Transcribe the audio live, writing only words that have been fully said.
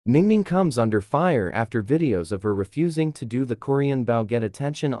Ningning comes under fire after videos of her refusing to do the Korean bow get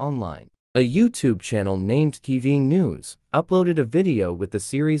attention online. A YouTube channel named Yangyang News uploaded a video with a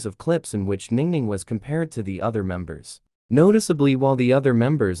series of clips in which Ningning was compared to the other members. Noticeably, while the other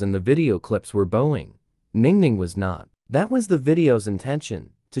members in the video clips were bowing, Ningning was not. That was the video's intention,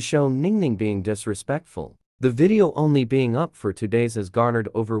 to show Ningning being disrespectful. The video, only being up for 2 days, has garnered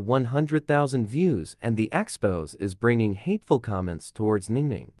over 100,000 views, and the expose is bringing hateful comments towards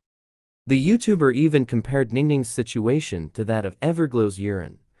Ningning. The YouTuber even compared Ningning's situation to that of Everglow's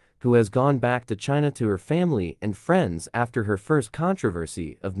Yurin, who has gone back to China to her family and friends after her first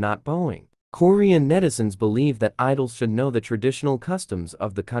controversy of not bowing. Korean netizens believe that idols should know the traditional customs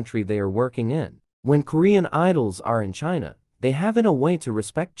of the country they are working in. When Korean idols are in China, they have in a way to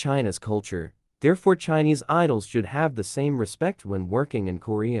respect China's culture. Therefore, Chinese idols should have the same respect when working in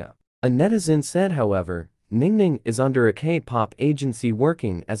Korea. A netizen said, however, Ningning is under a K-pop agency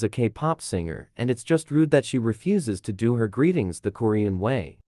working as a K-pop singer, and it's just rude that she refuses to do her greetings the Korean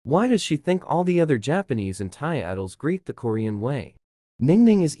way. Why does she think all the other Japanese and Thai idols greet the Korean way?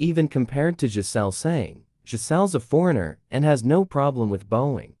 Ningning is even compared to Giselle, saying, Giselle's a foreigner and has no problem with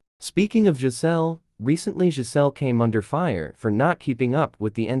bowing. Speaking of Giselle, recently Giselle came under fire for not keeping up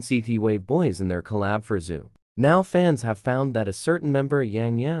with the NCT Wave boys in their collab for Zoo. Now fans have found that a certain member,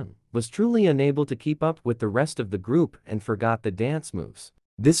 Yangyang, was truly unable to keep up with the rest of the group and forgot the dance moves.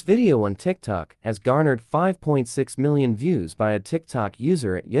 This video on TikTok has garnered 5.6 million views by a TikTok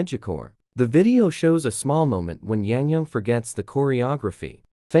user at Yejikor. The video shows a small moment when Yangyang forgets the choreography.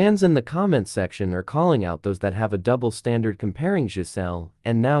 Fans in the comment section are calling out those that have a double standard, comparing Giselle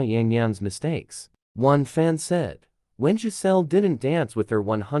and now Yangyang's mistakes. One fan said, "When Giselle didn't dance with her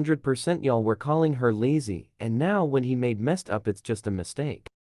 100%, y'all were calling her lazy, and now when he made messed up, it's just a mistake."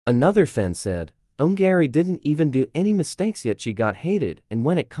 Another fan said, "Ongari didn't even do any mistakes yet she got hated, and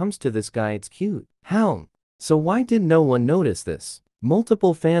when it comes to this guy it's cute. How? So why did no one notice this?"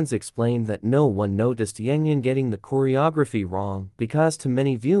 Multiple fans explained that no one noticed Yangyang getting the choreography wrong because too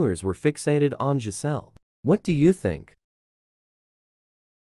many viewers were fixated on Giselle. What do you think?